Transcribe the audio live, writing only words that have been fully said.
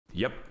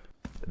Yep,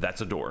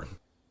 that's a door.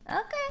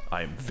 Okay.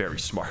 I am very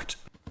smart.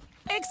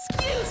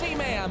 Excuse me,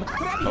 ma'am.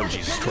 Oh,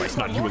 Jesus Christ,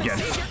 not you again.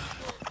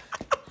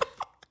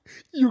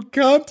 You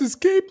can't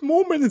escape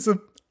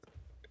Mormonism.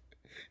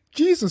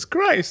 Jesus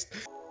Christ.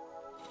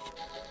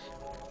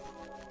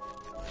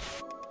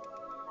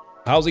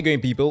 How's it going,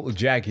 people?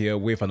 Jack here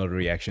with another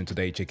reaction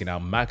today, checking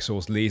out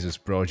max0r's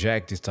latest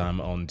project, this time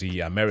on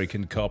the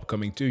American cop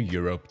coming to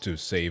Europe to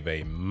save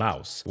a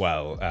mouse.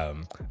 Well,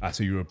 as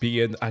a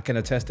European, I can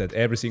attest that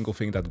every single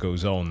thing that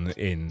goes on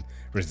in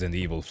Resident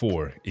Evil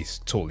 4 is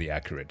totally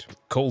accurate.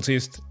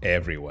 Cultists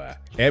everywhere.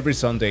 Every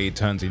Sunday it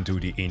turns into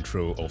the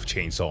intro of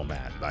Chainsaw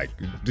Man. Like,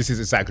 this is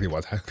exactly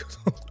what happens.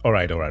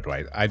 Alright.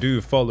 I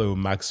do follow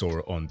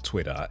max0r on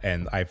Twitter,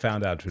 and I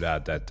found out through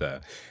that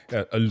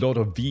a lot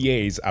of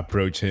VAs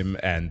approach him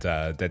and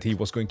that he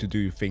was going to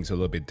do things a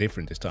little bit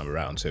different this time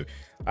around. So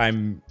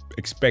I'm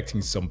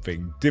expecting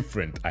something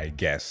different, I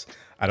guess.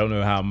 I don't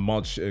know how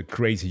much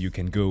crazy you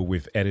can go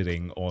with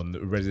editing on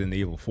Resident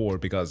Evil 4,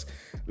 because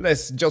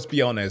let's just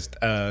be honest,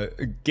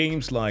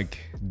 games like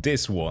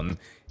this one,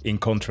 in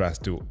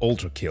contrast to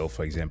Ultra Kill,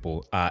 for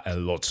example, are a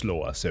lot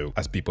slower. So,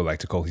 as people like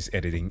to call his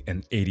editing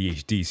an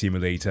ADHD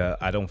simulator,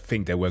 I don't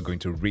think that we're going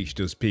to reach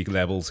those peak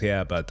levels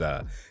here, but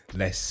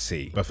let's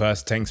see. But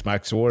first, thanks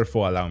max0r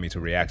for allowing me to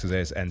react to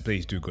this, and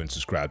please do go and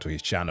subscribe to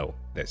his channel.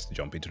 Let's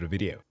jump into the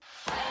video.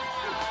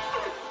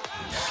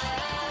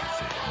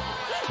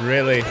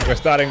 Really? We're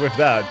starting with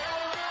that?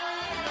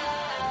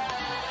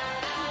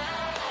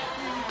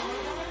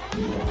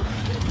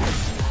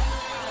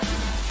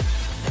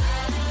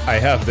 I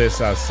have this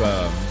as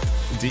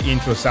the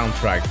intro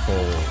soundtrack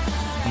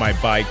for my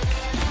bike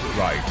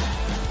ride.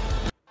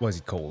 What is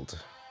it called?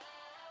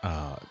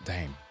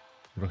 Damn.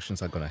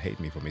 Russians are gonna hate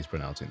me for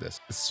mispronouncing this.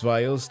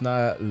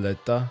 Svayosna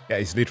Leta. Yeah,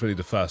 it's literally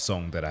the first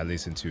song that I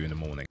listen to in the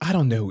morning. I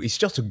don't know, it's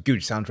just a good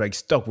soundtrack,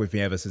 stuck with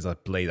me ever since I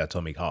played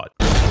Atomic Heart.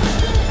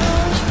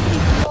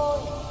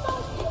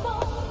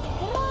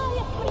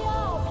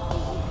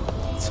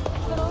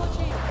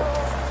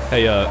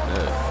 Hey,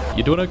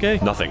 you doing okay?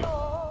 Nothing.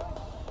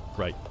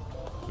 Right.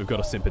 We've got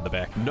a simp in the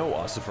back. No,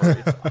 max0r.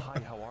 It's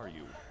hi, how are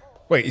you?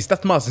 Wait, is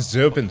that Master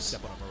Serpents?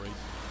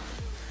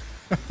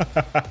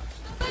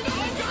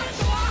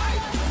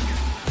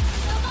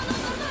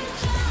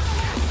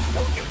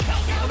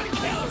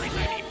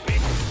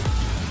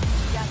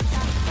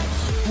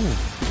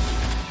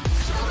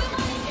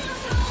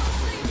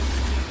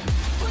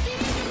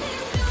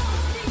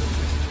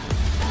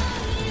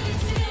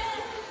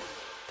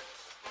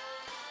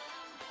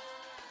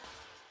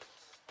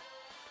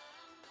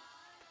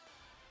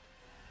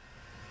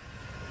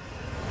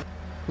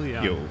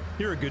 Leon, Yo.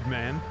 you're a good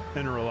man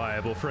and a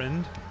reliable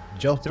friend.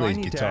 Joe So I plays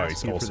need to guitar, ask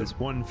is you for awesome. this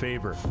one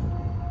favor.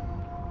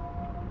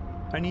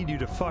 I need you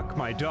to fuck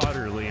my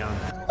daughter, Leon.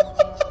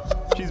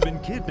 She's been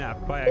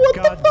kidnapped by a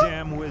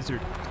goddamn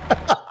wizard.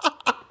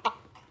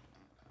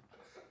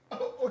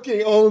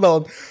 Okay, hold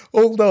on.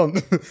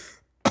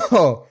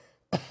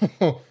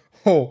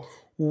 Oh,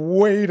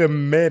 wait a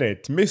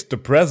minute,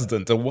 Mr.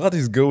 President, what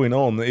is going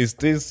on? Is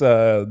this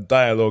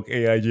dialogue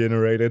AI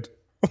generated?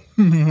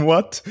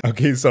 What?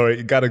 Okay,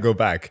 sorry, gotta go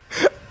back.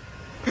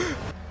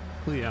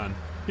 Leon,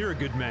 you're a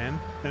good man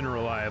and a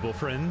reliable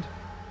friend.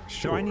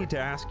 So I Sure. need to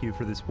ask you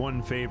for this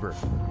one favor.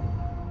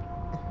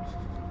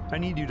 I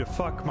need you to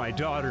fuck my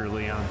daughter,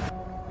 Leon.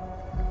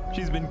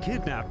 She's been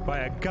kidnapped by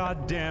a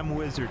goddamn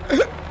wizard.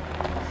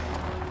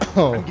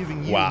 I'm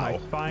giving you my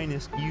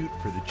finest ute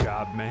for the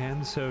job,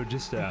 man. So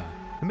just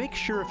make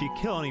sure if you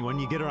kill anyone,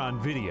 you get her on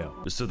video.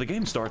 So the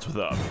game starts with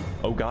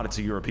oh god, it's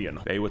a European.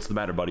 Hey, what's the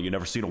matter, buddy? You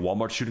never seen a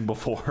Walmart shooting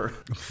before?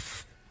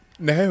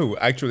 No,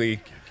 actually,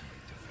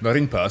 not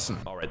in person.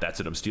 Alright, that's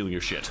it. I'm stealing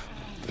your shit.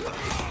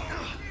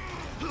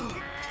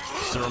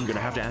 Sir, I'm gonna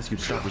have to ask you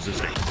to stop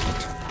resisting.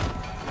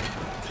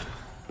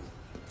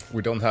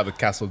 We don't have a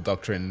castle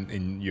doctrine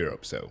in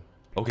Europe, so...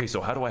 Okay,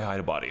 so how do I hide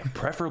a body?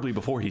 Preferably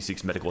before he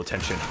seeks medical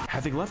attention.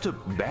 Having left a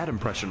bad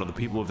impression on the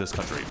people of this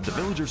country, the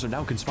villagers are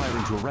now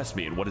conspiring to arrest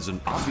me in what is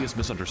an obvious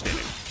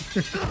misunderstanding.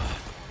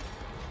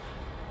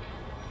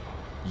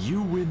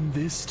 You win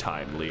this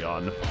time,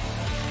 Leon.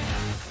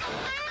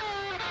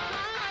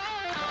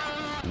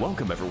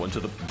 Welcome everyone to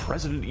the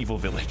Resident Evil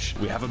Village.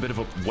 We have a bit of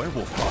a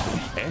werewolf problem,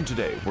 and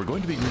today we're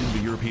going to be greeting the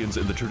Europeans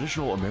in the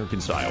traditional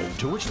American style,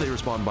 to which they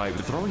respond by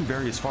throwing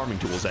various farming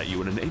tools at you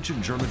in an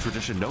ancient German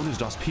tradition known as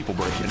Das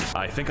Peoplebrechen.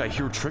 I think I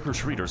hear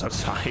trick-or-treaters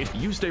outside.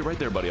 You stay right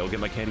there, buddy. I'll get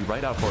my candy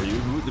right out for you.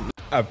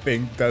 I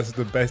think that's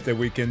the best that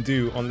we can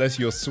do. Unless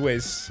you're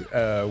Swiss,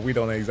 we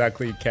don't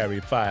exactly carry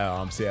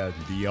firearms here,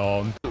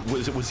 Leon.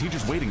 Was he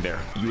just waiting there?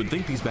 You would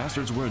think these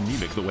bastards were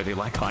anemic the way they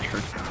lack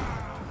iron.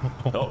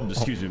 Oh,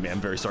 excuse me,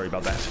 man. Very sorry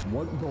about that.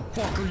 What the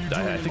fuck are you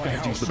doing? I think I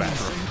have to use the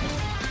bathroom.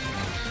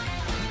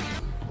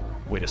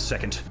 Wait a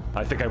second.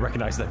 I think I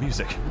recognize that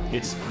music.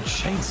 It's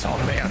Chainsaw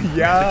Man.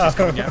 Yeah. I think he's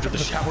coming after the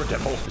shower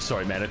devil.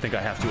 Sorry, man. I think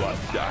I have to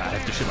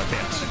shit my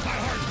pants.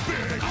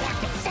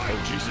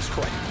 Oh, Jesus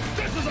Christ.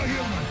 This is a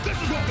human.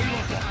 This is what we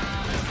look like.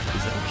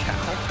 Is that a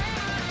cow?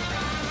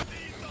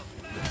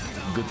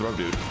 Good throw,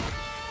 dude.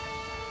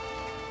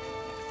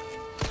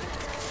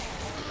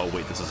 Oh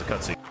wait, this is a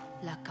cutscene.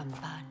 La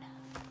campana.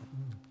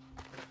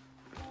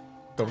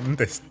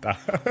 ¿Dónde está?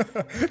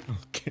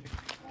 Okay.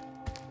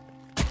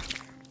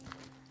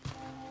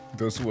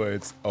 Those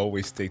words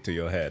always stick to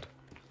your head.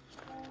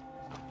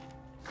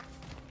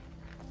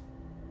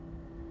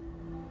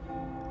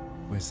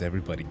 Where's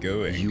everybody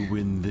going? You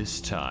win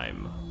this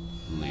time,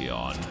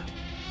 Leon.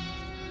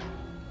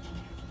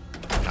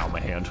 Ow, my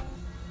hand.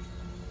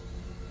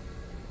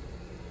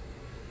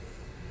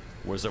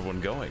 Where's everyone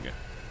going?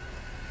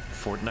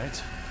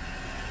 Fortnite?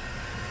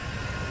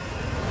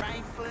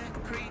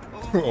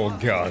 Oh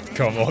god,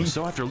 come on.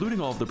 So after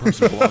looting all of the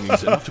personal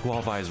belongings enough to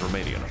qualify as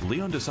Romanian,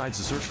 Leon decides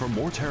to search for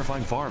more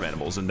terrifying farm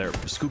animals and their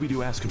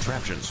Scooby-Doo-ass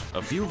contraptions,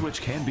 a few of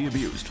which can be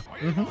abused.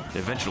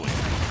 Eventually.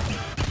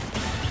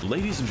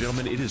 Ladies and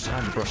gentlemen, it is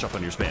time to brush up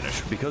on your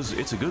Spanish, because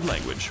it's a good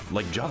language,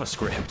 like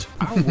JavaScript.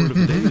 Our word of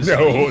the day is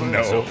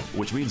No.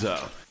 which means,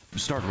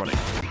 start running.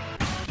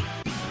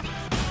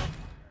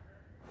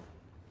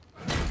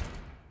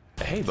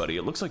 Hey buddy,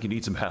 it looks like you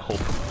need some help.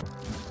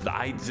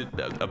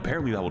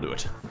 Apparently that will do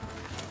it.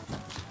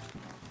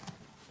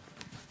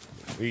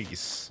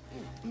 Please.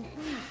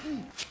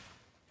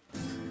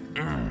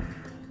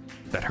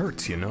 That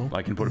hurts, you know?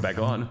 I can put it back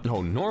on.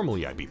 Oh,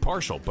 normally I'd be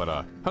partial,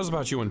 but how's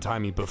about you untie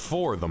me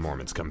before the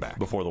Mormons come back?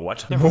 Before the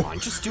what? Never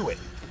mind, just do it.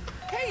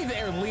 Hey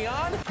there,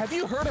 Leon. Have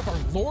you heard of our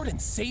Lord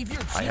and Savior,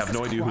 Jesus I have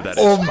no idea who that Christ?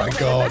 is. Oh my Okay,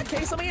 god. In that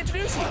case, let me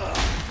introduce you.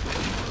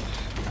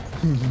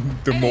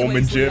 The Mormon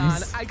Anyways, Leon,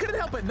 gyms. I couldn't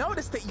help but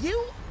notice that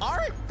you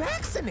aren't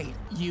vaccinated.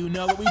 You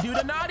know what we do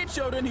to naughty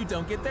children who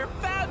don't get their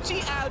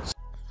Fauci ouch.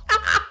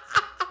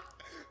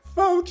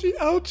 Fauci,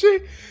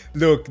 ouchie.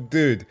 Look,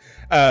 dude.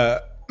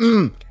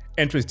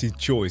 Interesting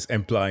choice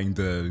implying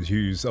the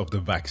use of the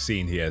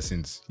vaccine here,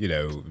 since, you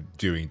know,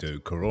 during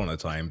the corona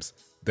times,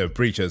 the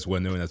preachers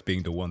were known as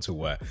being the ones who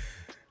were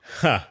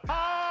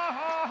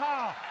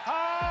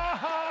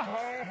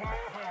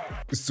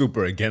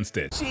super against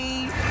it.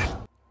 Gee.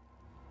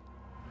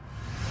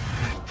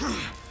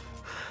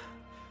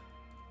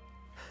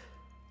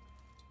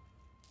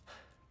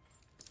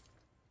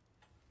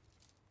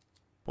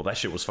 Well, that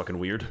shit was fucking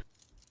weird.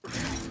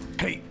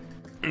 Hey,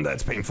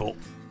 that's painful.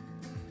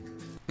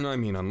 I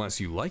mean, unless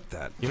you like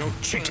that. You know,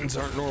 chains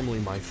aren't normally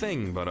my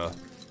thing, but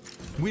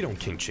we don't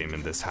kink shame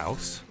in this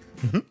house.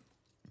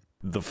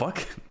 The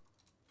fuck?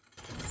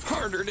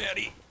 Harder,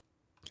 Daddy.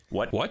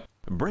 What? What?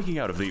 Breaking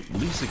out of the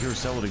least secure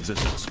cell in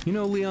existence. You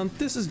know, Leon,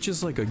 this is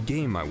just like a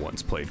game I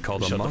once played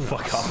called Shut the Among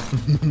fuck Us. up.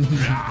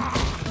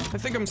 I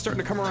think I'm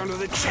starting to come around to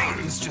the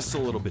chains just a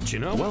little bit, you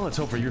know? Well, let's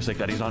hope for your sake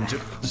that he's not into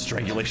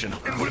strangulation.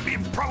 Would it be a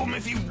problem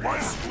if he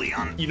was,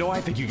 Leon? You know,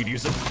 I think you could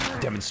use a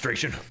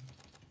demonstration.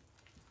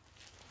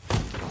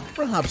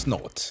 Perhaps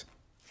not.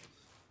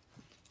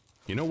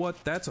 You know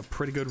what? That's a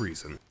pretty good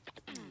reason.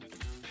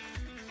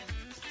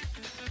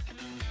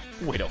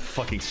 Wait a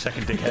fucking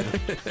second,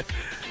 dickhead.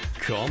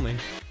 Call me.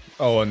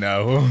 Oh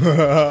no.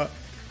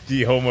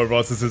 The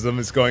homoeroticism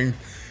is going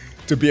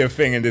to be a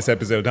thing in this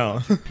episode,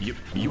 huh?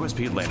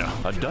 USP Atlanta,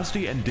 a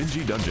dusty and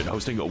dingy dungeon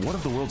hosting one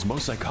of the world's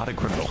most psychotic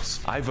criminals.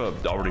 I've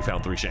already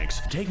found 3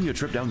 shanks. Taking a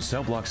trip down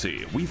Cell Block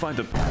C, we find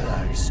the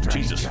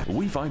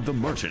we find the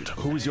merchant,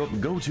 who is your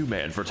go-to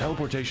man for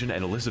teleportation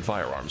and illicit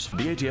firearms.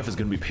 The ATF is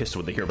gonna be pissed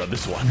when they hear about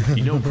this one.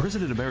 You know,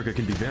 prison in America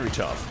can be very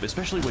tough,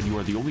 especially when you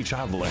are the only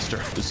child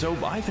molester. So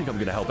I think I'm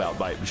gonna help out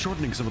by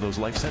shortening some of those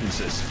life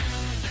sentences.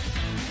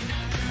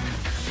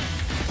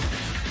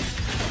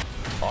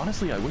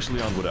 Honestly, I wish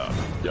Leon would,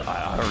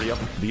 hurry up.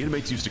 The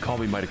inmates used to call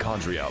me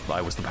mitochondria.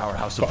 I was the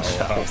powerhouse of the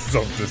cell. Powerhouse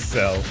of the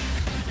cell.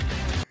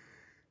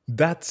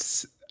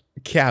 That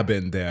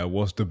cabin there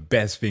was the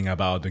best thing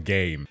about the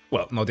game.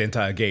 Well, not the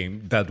entire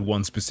game, that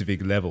one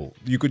specific level.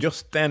 You could just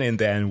stand in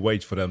there and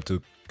wait for them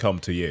to come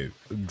to you.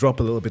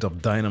 Drop a little bit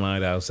of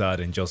dynamite outside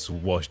and just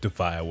watch the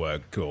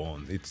firework go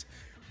on. It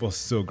was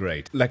so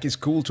great. Like, it's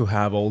cool to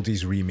have all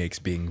these remakes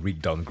being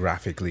redone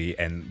graphically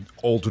and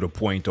all to the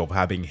point of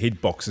having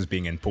hitboxes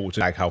being important.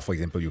 Like how, for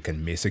example, you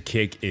can miss a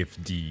kick if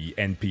the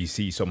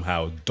NPC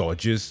somehow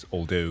dodges,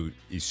 although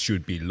it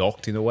should be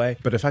locked in a way.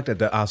 But the fact that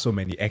there are so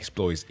many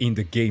exploits in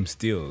the game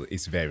still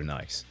is very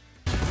nice.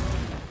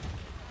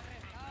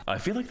 I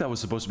feel like that was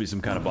supposed to be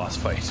some kind of boss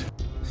fight.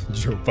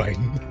 Joe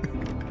Biden.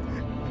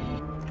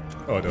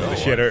 Oh no, the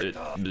shitter.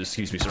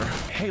 Excuse me, sir.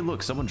 Hey,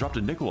 look, someone dropped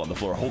a nickel on the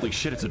floor. Holy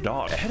shit, it's a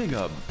dog. Heading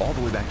all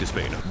the way back to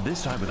Spain,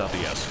 this time without the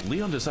S,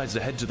 Leon decides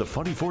to head to the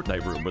funny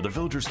Fortnite room where the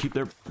villagers keep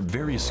their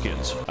various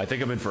skins. I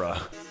think I'm in for a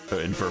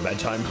bad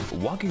time.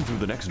 Walking through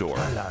the next door.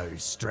 Hello,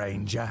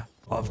 stranger.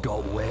 I've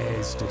got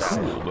wares to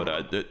sell. Cool,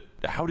 but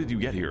how did you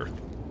get here?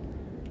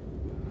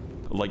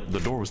 like the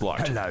door was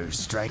locked. Hello,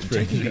 stranger.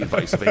 Taking the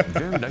advice of a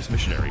very nice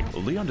missionary,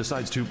 Leon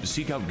decides to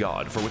seek out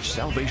God, for which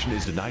salvation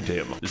is denied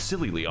to him.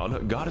 Silly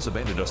Leon, God has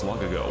abandoned us long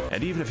ago,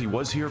 and even if he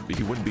was here,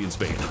 he wouldn't be in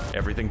Spain.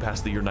 Everything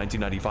past the year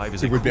 1995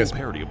 is a cruel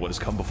parody of what has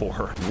come before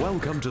her.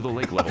 Welcome to the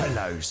lake level.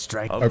 Hello,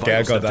 stranger. Okay,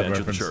 I got that reference.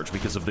 The reference. church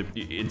because of the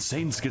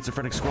insane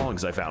schizophrenic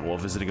scrawlings I found while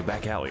visiting a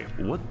back alley.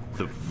 What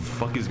the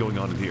fuck is going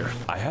on in here?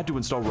 I had to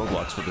install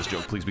Roblox for this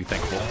joke, please be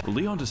thankful.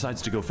 Leon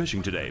decides to go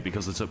fishing today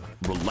because it's a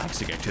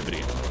relaxing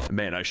activity.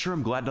 Man, I sure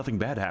am glad nothing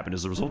bad happened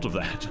as a result of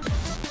that.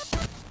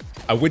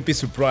 I would be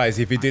surprised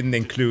if he didn't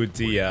include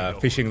the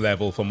fishing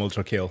level from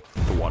Ultra Kill.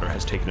 The water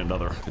has taken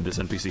another, and this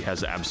NPC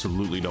has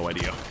absolutely no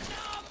idea.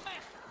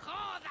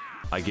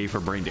 I gave her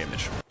brain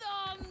damage.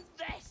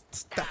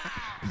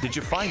 Did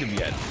you find him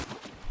yet?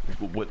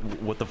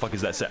 What the fuck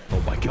is that set? Oh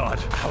my god,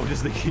 how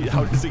does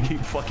it keep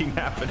fucking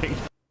happening?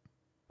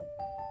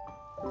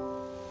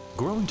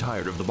 Growing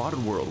tired of the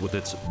modern world with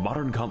its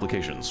modern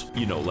complications,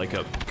 you know, like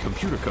a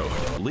computer code,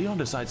 Leon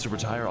decides to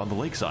retire on the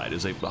lakeside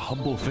as a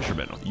humble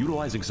fisherman,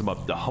 utilizing some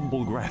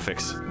humble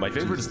graphics. My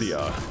favorite is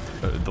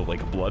the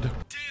lake of blood.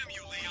 Damn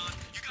you, Leon.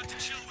 You got to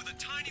chill with a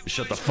tiny...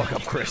 Shut the fuck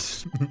up,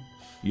 Chris.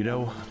 You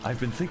know, I've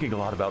been thinking a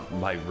lot about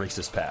my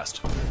racist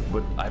past,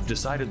 but I've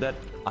decided that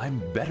I'm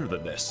better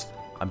than this.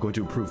 I'm going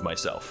to improve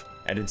myself,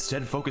 and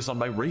instead focus on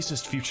my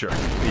racist future.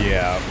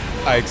 Yeah,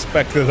 I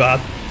expected that.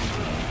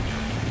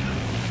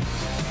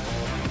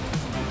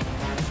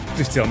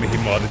 Please tell me he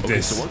modded Okay,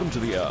 this. so welcome to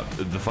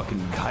the fucking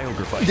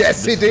choreography.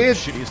 Yes, he did. This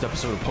is the shittiest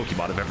episode of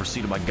Pokemon I've ever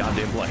seen in my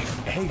goddamn life.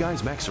 Hey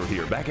guys, max0r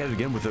here, back at it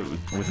again with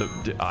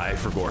I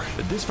forgot.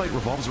 This fight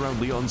revolves around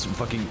Leon's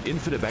fucking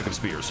infinite bag of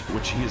spears,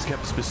 which he has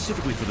kept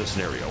specifically for this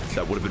scenario.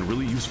 That would have been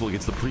really useful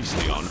against the priest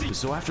Leon.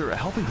 So after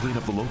helping clean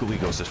up the local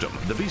ecosystem,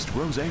 the beast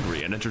grows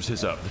angry and enters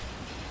his oh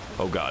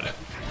god.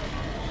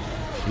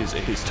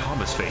 His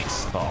Thomas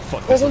face. Oh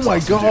fuck, this looks my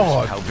awesome,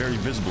 god. dude. How very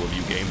visible of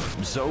you, game.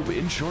 So,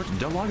 in short,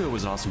 Del Lago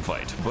was an awesome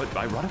fight, but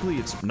ironically,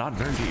 it's not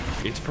very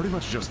deep. It's pretty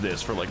much just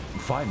this for like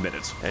 5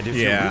 minutes, and if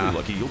you're really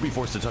lucky, you'll be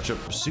forced to touch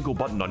a single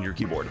button on your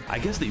keyboard. I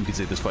guess that you could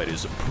say this fight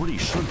is pretty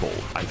simple.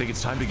 I think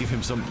it's time to give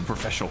him some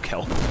professional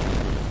kelp.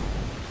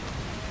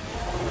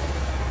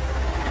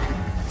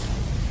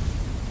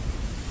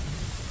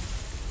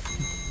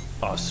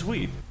 Aw,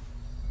 sweet.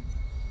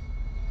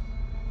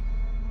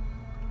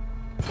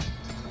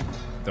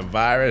 The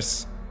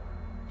virus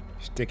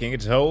is taking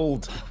its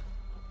hold.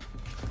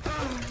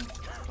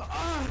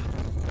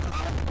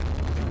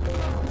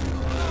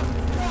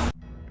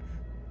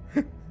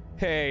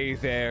 Hey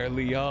there,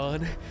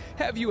 Leon.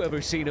 Have you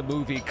ever seen a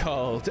movie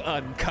called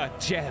Uncut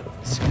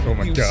Gems? Oh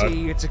my god. You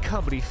see, it's a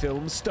comedy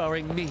film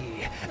starring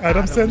me,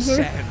 Adam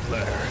Sandler?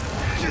 Sandler.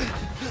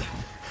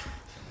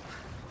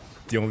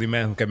 The only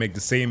man who can make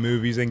the same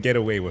movies and get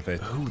away with it.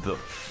 Who the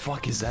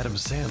fuck is Adam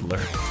Sandler?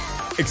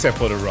 Except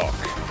for The Rock.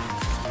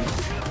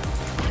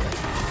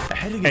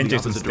 Heading in the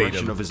opposite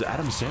direction of his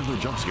Adam Sandler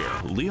jump scare,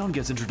 Leon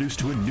gets introduced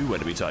to a new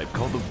enemy type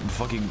called the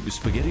fucking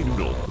Spaghetti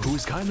Noodle, who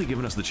has kindly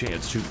given us the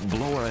chance to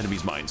blow our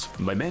enemies' minds.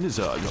 My man is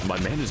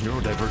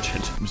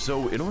neurodivergent,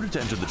 so in order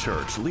to enter the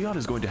church, Leon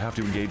is going to have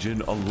to engage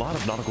in a lot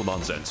of nautical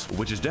nonsense,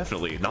 which is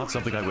definitely not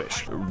something I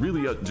wish.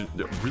 Really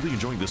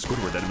enjoying the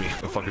Squidward enemy.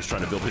 The fucker's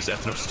trying to build his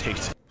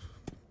ethno-state.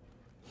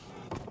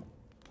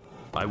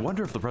 I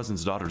wonder if the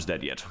president's daughter's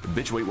dead yet.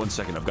 Bitch, wait 1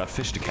 second, I've got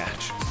fish to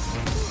catch.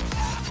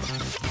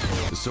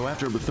 So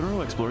after a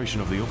thorough exploration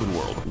of the open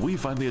world, we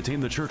finally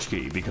attained the church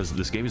key because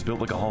this game is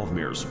built like a hall of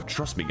mirrors.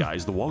 Trust me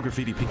guys, the wall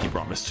graffiti Pinky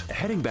promised.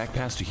 Heading back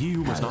past He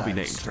Who Must Not Be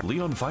Named,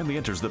 Leon finally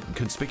enters the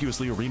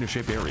conspicuously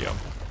arena-shaped area.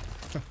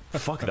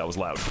 Fuck, that was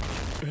loud.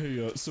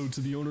 Hey, so to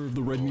the owner of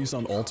the red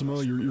Nissan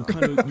Altima, you're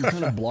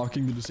kind of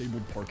blocking the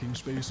disabled parking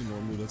space, and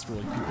normally that's for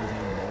like people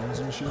with lungs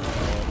and shit.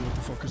 What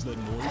the fuck is that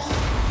noise?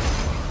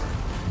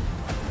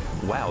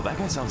 Wow, that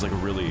guy sounds like a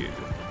really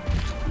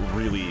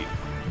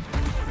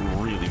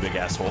big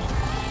asshole.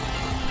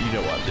 You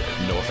know what?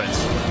 No offense.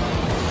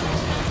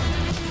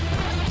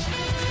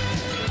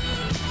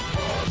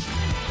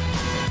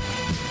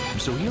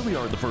 So here we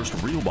are at the first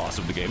real boss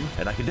of the game,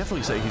 and I can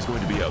definitely say he's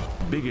going to be a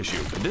big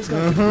issue. This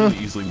guy can really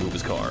easily move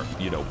his car,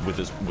 you know, with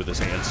his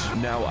hands.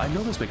 Now, I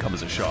know this may come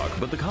as a shock,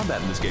 but the combat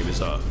in this game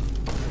is a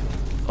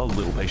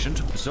little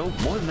patient. So,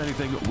 more than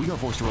anything, we are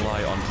forced to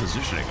rely on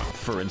positioning.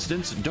 For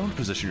instance, don't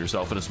position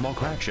yourself in a small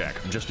crack shack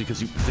just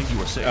because you think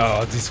you are safe.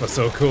 Oh, this was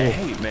so cool.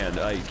 Hey, man,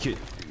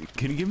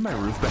 can you give me my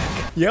roof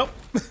back? Yep.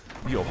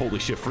 Yo, holy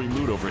shit, free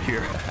loot over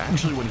here.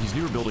 Actually, when he's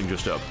near a building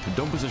just up,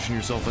 don't position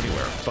yourself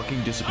anywhere.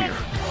 Fucking disappear.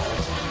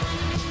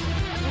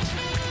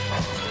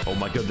 Oh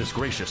my goodness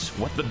gracious,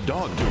 what the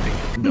dog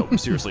doing? No,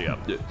 seriously,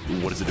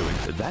 what is it doing?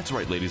 That's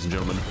right, ladies and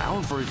gentlemen,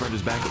 our furry friend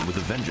is back with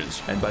a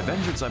vengeance. And by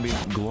vengeance, I mean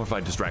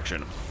glorified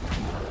distraction.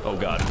 Oh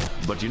god.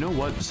 But you know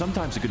what?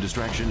 Sometimes a good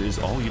distraction is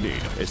all you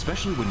need,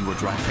 especially when you are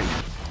driving.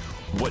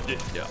 What?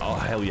 Oh,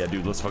 hell yeah,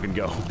 dude, let's fucking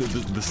go.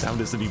 The sound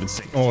isn't even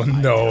synced. Oh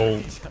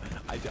no.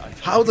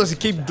 How does he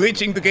keep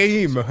glitching the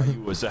game?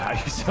 So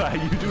how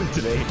you doing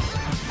today?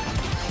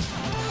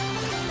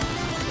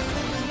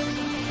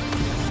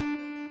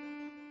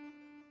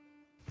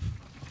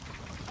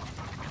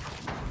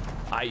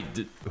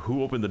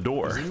 Who opened the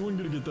door? Is anyone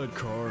gonna get that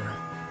car?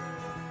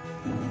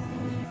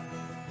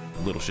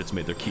 Little shits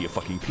made their key a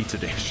fucking pizza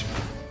dish.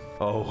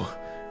 Oh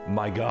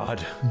my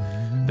god.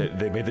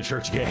 They made the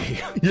church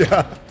gay.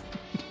 Yeah.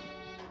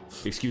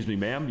 Excuse me,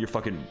 ma'am, your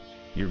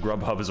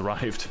Grubhub has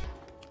arrived.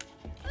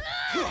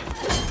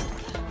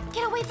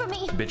 Get away from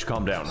me! Bitch,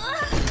 calm down.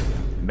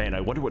 Man,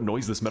 I wonder what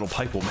noise this metal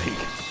pipe will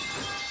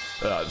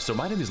make. So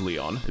my name is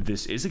Leon.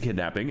 This is a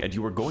kidnapping, and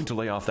you are going to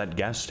lay off that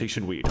gas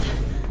station weed.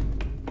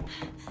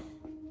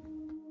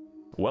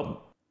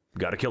 Well,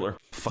 gotta kill her.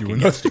 Fucking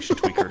gas station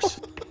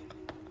tweakers.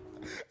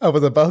 I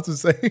was about to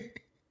say.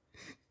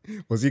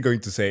 Was he going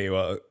to say,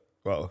 well,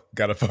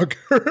 gotta fuck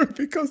her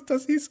because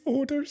that's his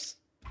orders?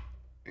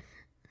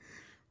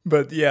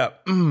 But yeah,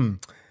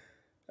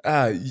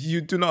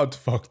 you do not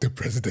fuck the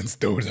president's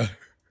daughter.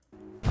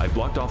 I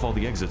blocked off all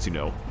the exits, you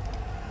know.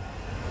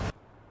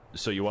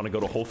 So you want to go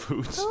to Whole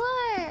Foods? Who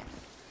are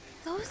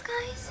those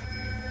guys?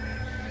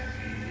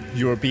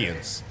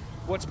 Europeans.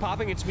 What's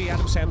popping? It's me,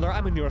 Adam Sandler.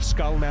 I'm in your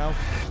skull now.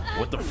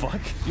 What the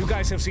fuck? You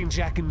guys have seen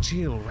Jack and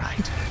Jill,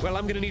 right? Well,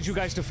 I'm gonna need you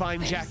guys to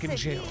find Jack and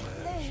Jill.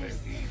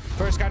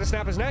 First guy to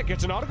snap his neck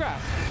gets an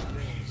autograph.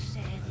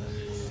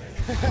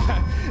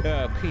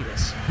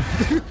 Penis.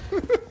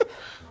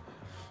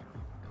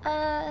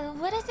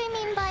 What does it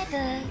mean by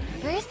the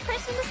first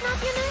person to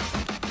snap your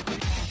neck?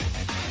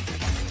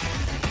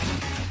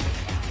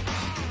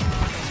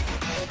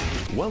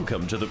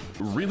 Welcome to the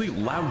really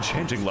loud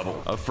chanting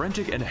level, a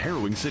frantic and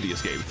harrowing city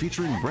escape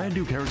featuring brand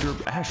new character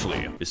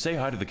Ashley. Say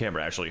hi to the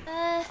camera, Ashley.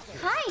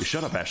 Hi.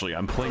 Shut up, Ashley.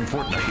 I'm playing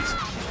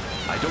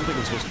Fortnite. I don't think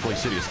I'm supposed to play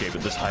City Escape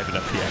at this high of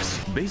an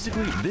FPS.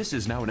 Basically, this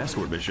is now an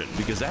escort mission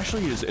because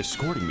Ashley is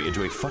escorting me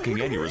into a fucking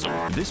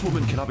aneurysm. This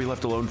woman cannot be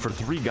left alone for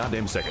 3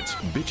 goddamn seconds.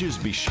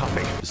 Bitches be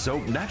shopping. So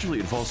naturally,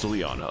 it falls to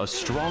Leon, a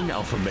strong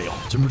alpha male,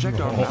 to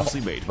protect our mousy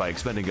mate by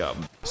expending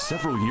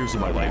several years of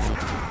my life.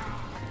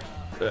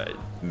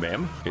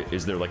 Ma'am,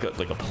 is there like a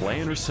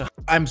plan or something?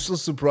 I'm so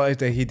surprised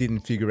that he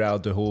didn't figure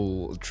out the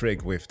whole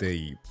trick with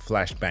the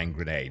flashbang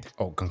grenade.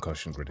 Oh,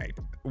 concussion grenade.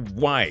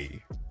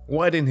 Why?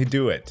 Why didn't he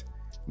do it?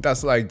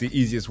 That's like the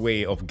easiest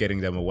way of getting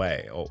them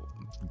away, or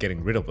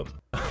getting rid of them.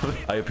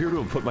 I appear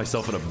to have put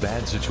myself in a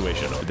bad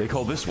situation. They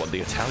call this one the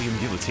Italian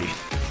guillotine.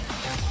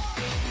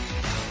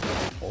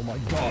 Oh my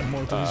god,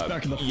 Martha, he's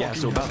back in the fucking Yeah,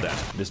 so about that.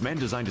 This man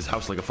designed his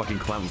house like a fucking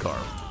clown car.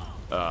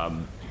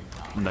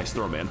 Nice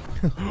throw, man.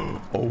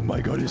 Oh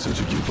my god, it's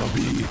such a cute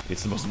puppy.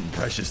 It's the most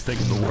precious thing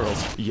in the world.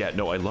 Yeah,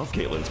 no, I love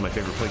Caitlin. It's my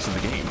favorite place in the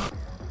game.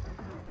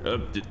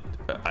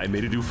 I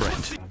made a new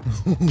friend.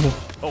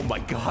 Oh my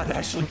god,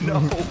 Ashley,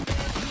 no.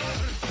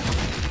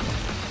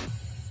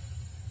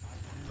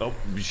 Oh,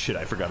 shit,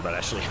 I forgot about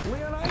Ashley.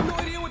 Leon, I have no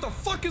idea what the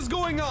fuck is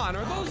going on.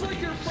 Are those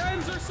like your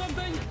friends or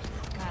something?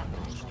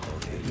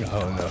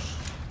 Oh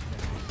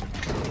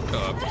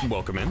no.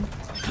 Welcome in.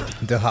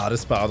 The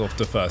hardest part of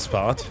the first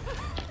part.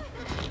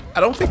 I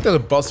don't think that the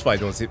boss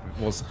fight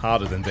was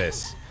harder than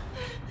this.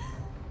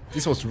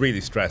 This was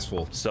really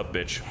stressful. Sup,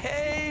 bitch.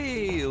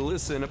 Hey,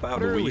 listen,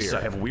 about Luis, earlier.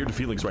 I have weird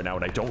feelings right now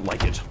and I don't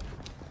like it.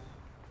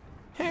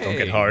 Hey, Don't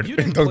get hard. You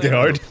didn't Don't plan get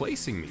on hard.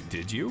 replacing me,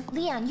 did you?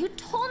 Leon, you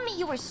told me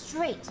you were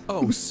straight.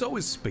 Oh, so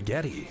is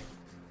spaghetti.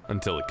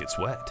 Until it gets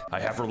wet.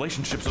 I have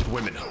relationships with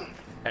women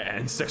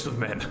and sex with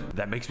men.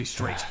 That makes me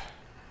straight.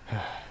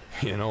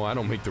 You know, I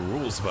don't make the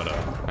rules, but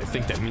I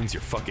think that means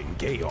you're fucking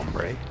gay,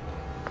 hombre.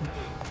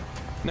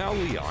 Now,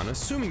 Leon,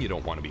 assuming you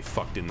don't want to be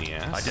fucked in the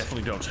ass. I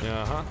definitely don't.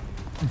 Uh-huh.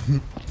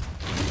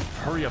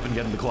 Hurry up and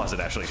get in the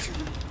closet, Ashley.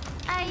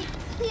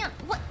 Leon,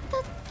 what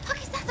the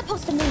fuck is that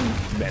supposed to mean?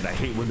 Man, I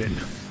hate women.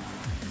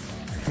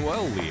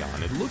 Well,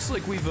 Leon, it looks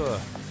like we've,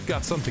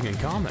 got something in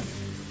common.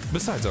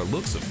 Besides our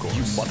looks, of course.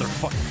 You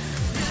motherfucker.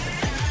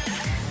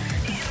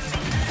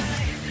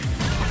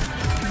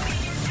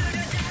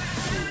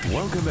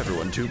 Welcome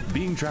everyone to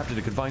being trapped in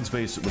a confined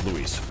space with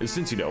Luis.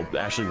 Since you know,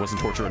 Ashley wasn't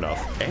torture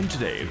enough. And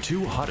today,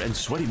 2 hot and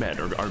sweaty men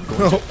are going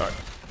to...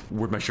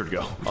 where'd my shirt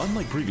go?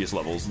 Unlike previous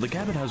levels, the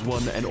cabin has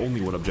one and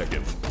only one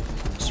objective.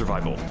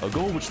 Survival. A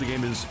goal which the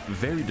game is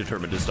very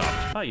determined to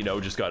stop. You know,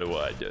 just gotta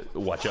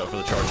watch out for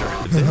the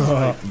charger. There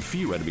are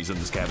few enemies in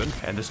this cabin,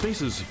 and the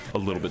space is a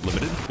little bit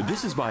limited.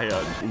 This is my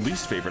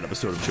least favorite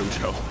episode of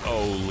JoJo.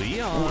 Oh,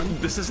 Leon.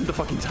 This isn't the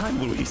fucking time,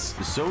 Luis.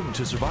 So,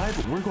 to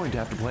survive, we're going to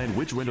have to plan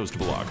which windows to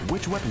block,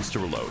 which weapons to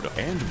reload,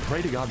 and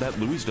pray to God that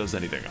Luis does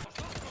anything.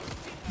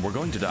 We're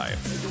going to die.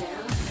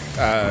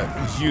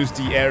 Use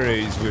the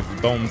arrows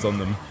with bombs on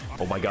them.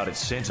 Oh my god, it's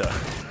Santa.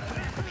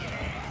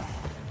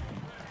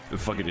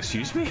 Fucking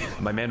excuse me?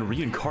 My man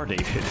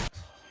reincarnated.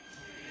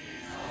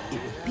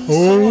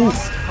 Oh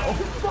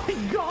my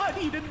god,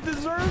 he didn't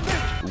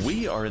deserve it!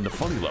 We are in the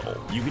funny level.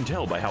 You can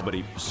tell by how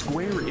many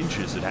square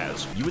inches it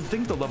has. You would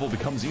think the level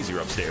becomes easier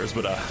upstairs,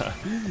 but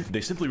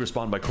they simply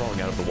respond by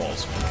crawling out of the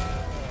walls.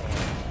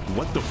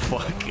 What the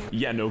fuck?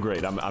 Yeah, no,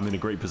 great. I'm in a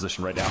great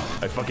position right now.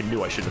 I fucking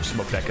knew I should have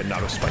smoked that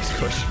Ganado Spice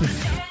Kush.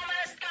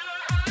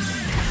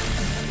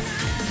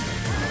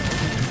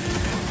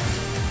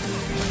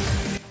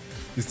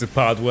 It's the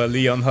part where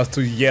Leon has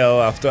to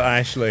yell after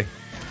Ashley.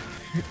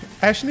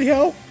 Ashley,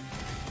 help!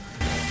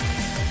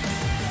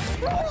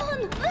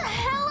 Leon, the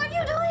hell are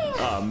you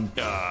doing?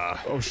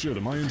 Oh shit,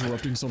 am I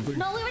interrupting something?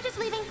 No, we were just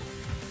leaving.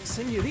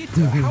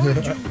 Senorita, how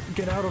did you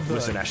get out of the...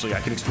 Listen, Ashley, I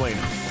can explain.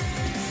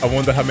 I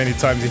wonder how many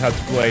times he had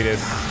to play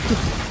this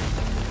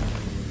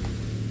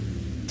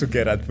to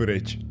get that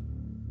footage.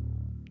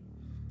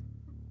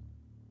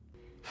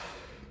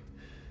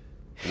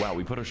 Wow,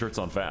 we put our shirts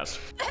on fast.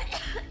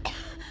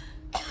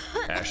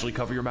 Ashley,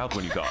 cover your mouth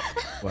when you cough.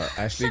 Well,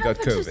 Ashley Shut got up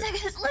for 2 COVID.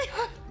 seconds,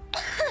 Leon.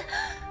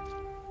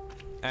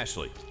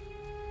 Ashley,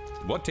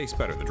 what tastes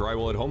better, the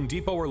drywall at Home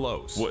Depot or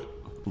Lowe's? What?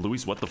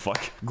 Luis, what the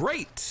fuck?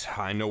 Great!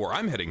 I know where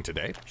I'm heading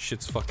today.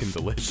 Shit's fucking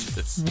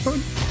delicious.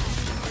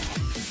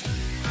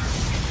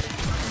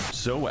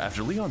 So,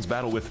 after Leon's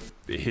battle with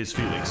his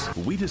feelings,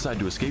 we decide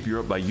to escape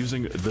Europe by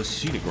using the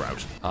scenic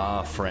route.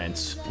 Ah,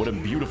 France. What a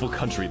beautiful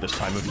country this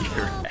time of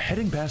year.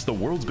 Heading past the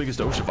world's biggest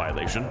OSHA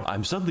violation,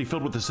 I'm suddenly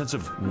filled with a sense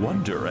of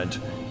wonder and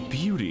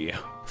beauty.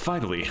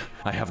 Finally,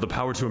 I have the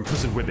power to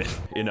imprison women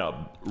in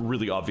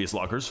really obvious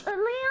lockers. Leon,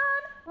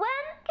 when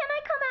can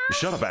I come out?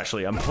 Shut up,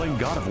 Ashley. I'm playing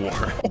God of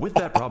War. With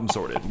that problem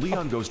sorted,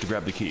 Leon goes to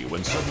grab the key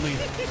when suddenly...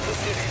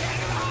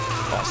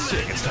 Oh,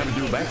 sick. It's time to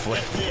do a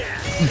backflip.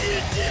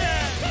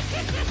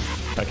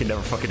 I can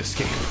never fucking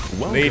escape.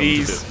 Welcome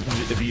Ladies.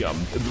 to the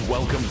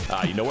welcome.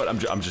 You know what? I'm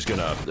just going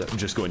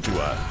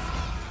to,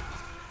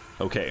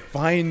 okay.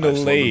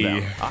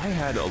 Finally. I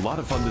had a lot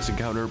of fun this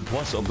encounter,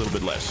 plus a little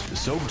bit less.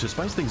 So, to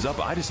spice things up,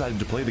 I decided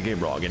to play the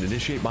game wrong and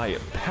initiate my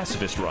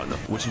pacifist run,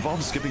 which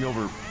involves skipping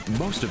over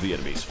most of the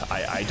enemies.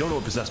 I don't know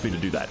what possessed me to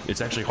do that.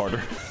 It's actually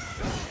harder.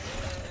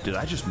 Did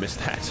I just miss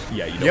that?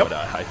 Yeah, you know what?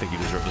 I think you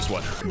deserve this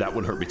one. That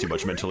one hurt me too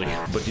much mentally.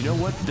 But you know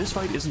what? This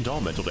fight isn't all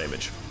mental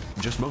damage.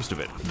 Just most of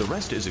it. The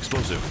rest is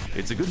explosive.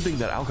 It's a good thing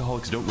that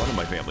alcoholics don't run in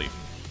my family.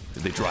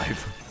 They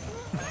drive.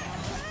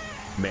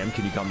 Ma'am,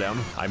 can you calm down?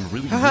 I'm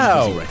really busy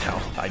right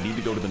now. I need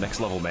to go to the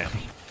next level, ma'am.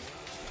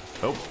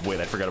 Oh,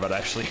 wait, I forgot about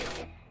Ashley.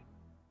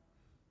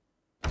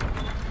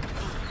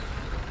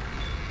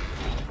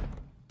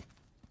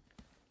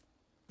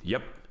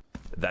 Yep,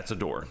 that's a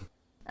door.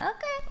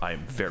 Okay. I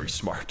am very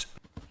smart.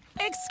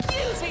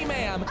 Excuse me,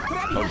 ma'am.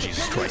 Oh,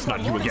 Jesus Christ,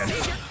 not you again.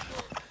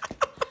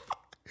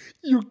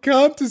 You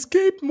can't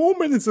escape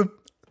Mormonism.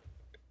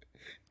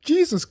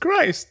 Jesus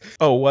Christ.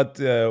 Oh, what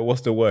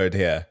what's the word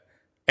here?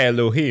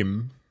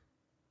 Elohim?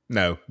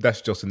 No,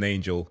 that's just an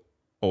angel.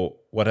 Or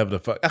whatever the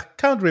fuck. I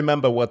can't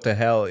remember what the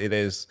hell it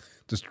is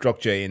the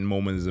structure in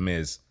Mormonism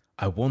is.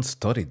 I once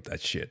studied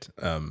that shit.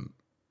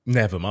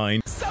 Never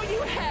mind. So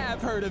you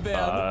have heard of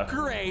him.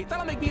 Great.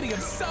 That'll make meeting him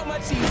so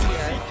much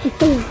easier.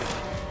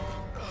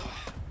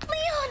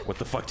 Leon! What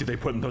the fuck did they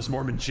put in those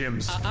Mormon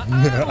gyms?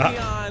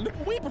 Leon,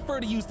 we prefer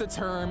to use the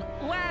term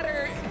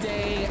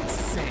Latter-day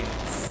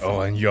Saints. Oh,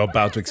 and you're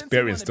about to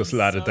experience those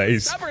latter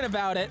days. Stubborn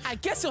about it, I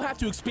guess you'll have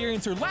to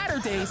experience your latter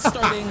days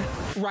starting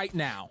right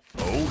now.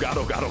 Oh god,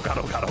 oh god, oh god,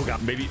 oh god, oh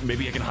god.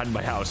 Maybe I can hide in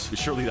my house.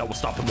 Surely that will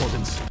stop the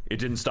Mormons. It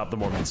didn't stop the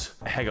Mormons.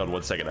 Hang on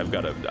 1 second.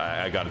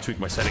 I gotta tweak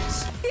my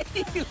settings.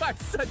 You are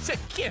such a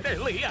kidder,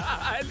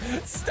 Leon.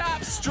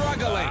 Stop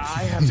struggling.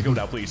 I have to go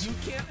now, please. You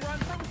can't run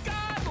from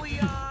God,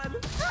 Leon.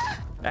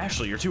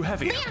 Ashley, you're too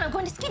heavy. Leon, I'm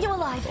going to skin you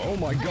alive. Oh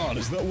my god,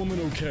 is that woman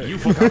okay? You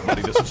forgot,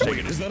 buddy. This was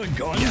taken. Is that a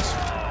gun? Yes.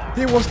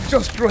 He was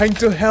just trying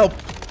to help.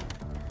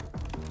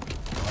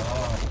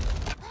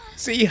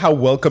 See how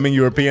welcoming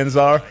Europeans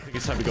are? I think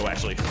it's time to go,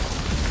 Ashley.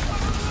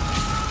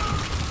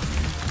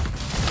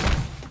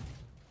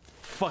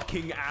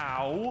 Fucking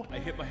ow! I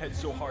hit my head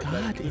so hard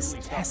that it is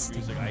literally stopped testing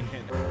music. I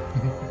can't.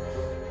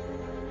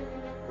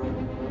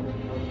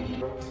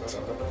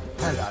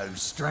 Hello,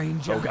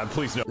 stranger. Oh god,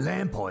 please no.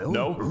 Lamp oil.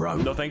 No.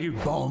 Rope. No, thank you.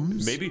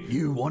 Bombs. Maybe.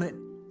 You want it?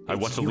 I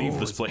want to leave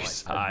this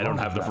place. I don't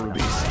have the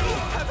rubies.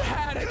 I've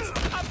had it.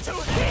 Up to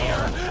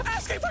here.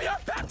 Asking for your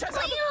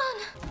baptism.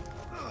 Leon!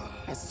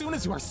 As soon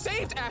as you are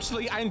saved,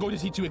 Ashley, I am going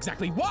to teach you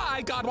exactly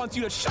why God wants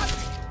you to shut.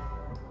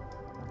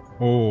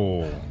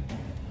 Oh.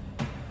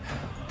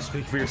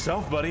 Speak for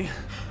yourself, buddy.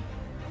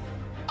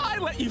 I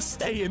let you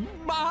stay in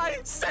my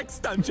sex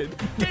dungeon,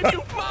 gave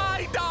you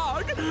my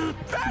dog,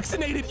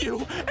 vaccinated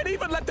you, and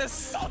even let this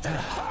salted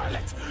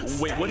harlot.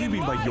 Wait, what do you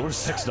mean by your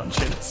sex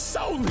dungeon?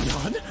 So,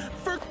 Leon,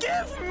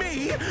 forgive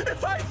me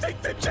if I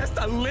think that just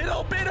a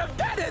little bit of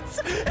penance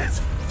is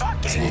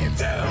fucking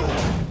due.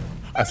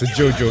 As a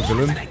JoJo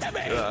villain.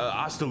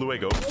 Hasta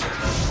luego.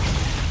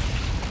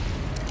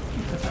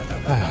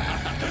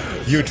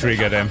 You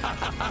triggered him.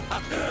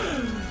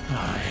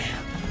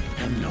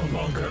 I'm no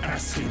longer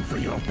asking for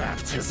your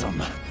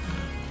baptism.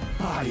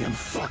 I am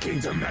fucking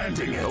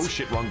demanding it. Oh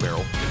shit, wrong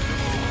barrel.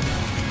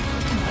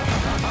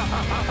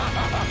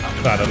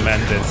 Father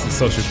Mendes is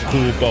such a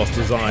cool boss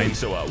design.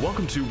 So,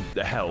 welcome to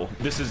hell.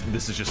 This is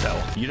just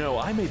hell. You know,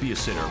 I may be a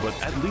sinner, but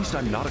at least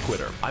I'm not a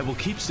quitter. I will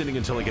keep sinning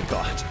until I get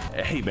caught.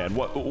 Hey man,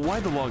 why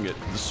the long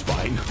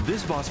spine?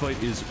 This boss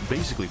fight is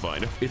basically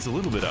fine. It's a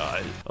little bit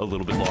long.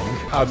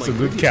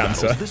 Absolute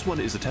cancer. Battles, this one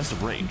is a test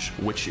of range,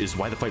 which is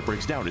why the fight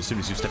breaks down as soon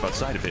as you step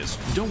outside of his.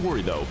 Don't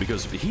worry though,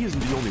 because he isn't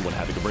the only one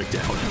having a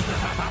breakdown.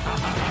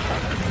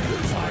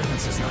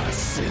 Violence is not a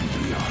sin,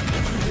 Leon.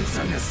 It's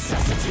a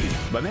necessity.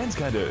 My man's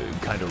kinda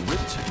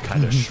ripped,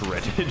 kinda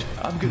shredded.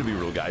 I'm gonna be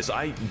real, guys.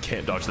 I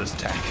can't dodge this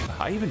attack.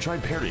 I even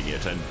tried parrying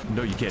it, and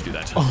no, you can't do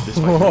that. This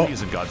fight really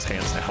is in God's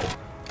hands now.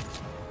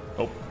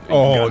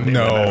 Oh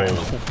no.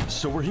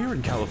 So we're here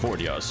in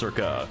California,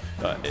 circa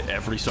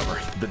every summer.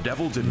 The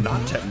devil did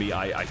not tempt me.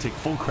 I take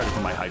full credit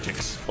for my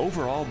hijinks.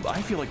 Overall,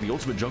 I feel like the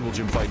ultimate jungle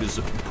gym fight is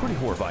pretty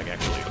horrifying,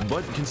 actually.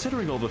 But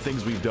considering all the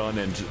things we've done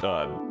and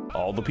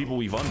all the people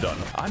we've undone,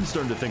 I'm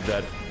starting to think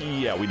that,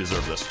 yeah, we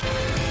deserve this.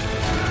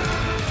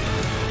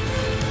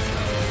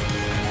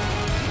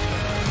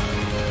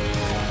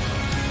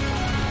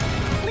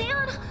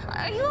 Leon,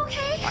 are you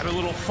okay? I'm a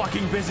little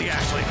fucking busy,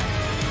 Ashley.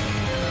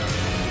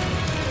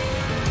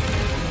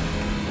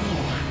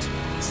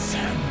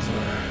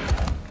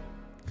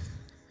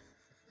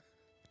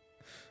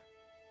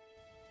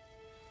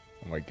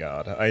 Oh my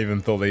god, I even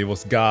thought he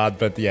was God,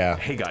 but yeah.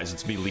 Hey guys,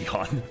 it's me,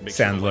 Leon. Make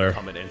Sandler. sure to like,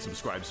 comment, and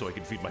subscribe so I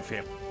can feed my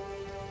family.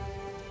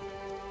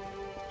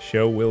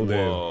 Show will do.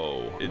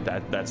 Whoa,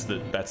 that's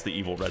the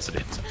evil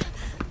resident.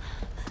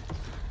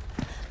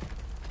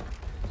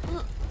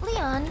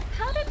 Leon,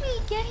 how did we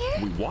get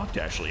here? We walked,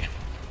 Ashley.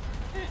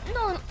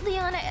 No,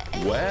 Leon,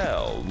 I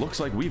Well, looks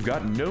like we've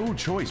got no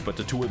choice but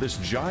to tour this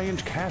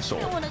giant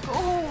castle. I want to go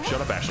home. Shut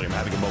up, Ashley. I'm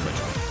having a moment.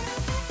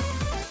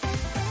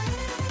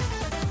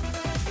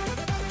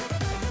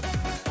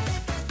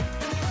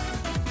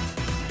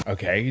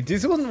 Okay,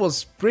 this one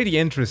was pretty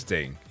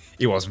interesting.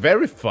 It was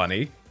very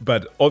funny,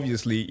 but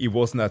obviously it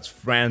wasn't as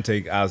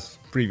frantic as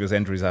previous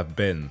entries have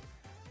been.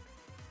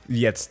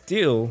 Yet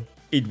still,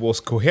 it was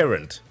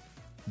coherent.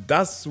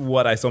 That's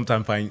what I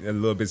sometimes find a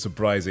little bit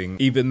surprising,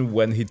 even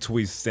when he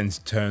twists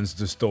and turns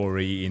the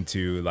story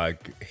into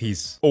like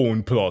his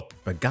own plot.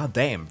 But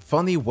goddamn,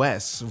 Funny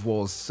Wes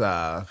was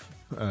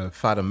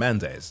Father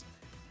Mendez.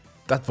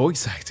 That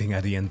voice acting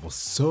at the end was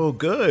so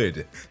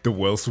good. The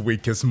world's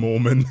weakest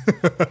moment.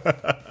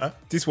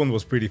 This one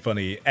was pretty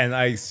funny, and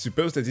I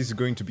suppose that this is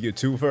going to be a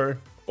twofer,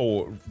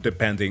 or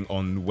depending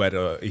on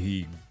whether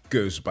he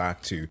goes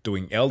back to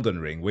doing Elden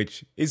Ring,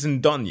 which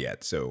isn't done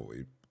yet, so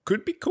it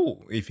could be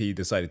cool if he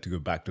decided to go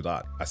back to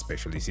that,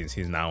 especially since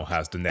he now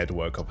has the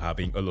network of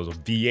having a lot of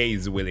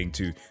VAs willing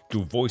to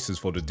do voices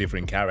for the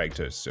different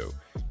characters, so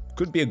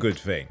could be a good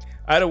thing.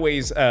 Either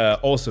ways,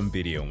 awesome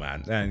video,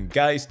 man. And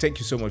guys, thank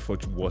you so much for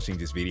watching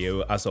this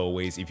video. As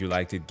always, if you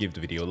liked it, give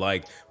the video a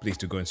like. Please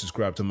do go and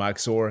subscribe to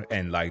max0r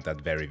and like that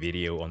very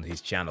video on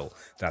his channel.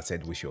 That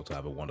said, wish you all to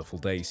have a wonderful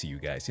day. See you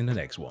guys in the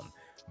next one.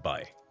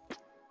 Bye.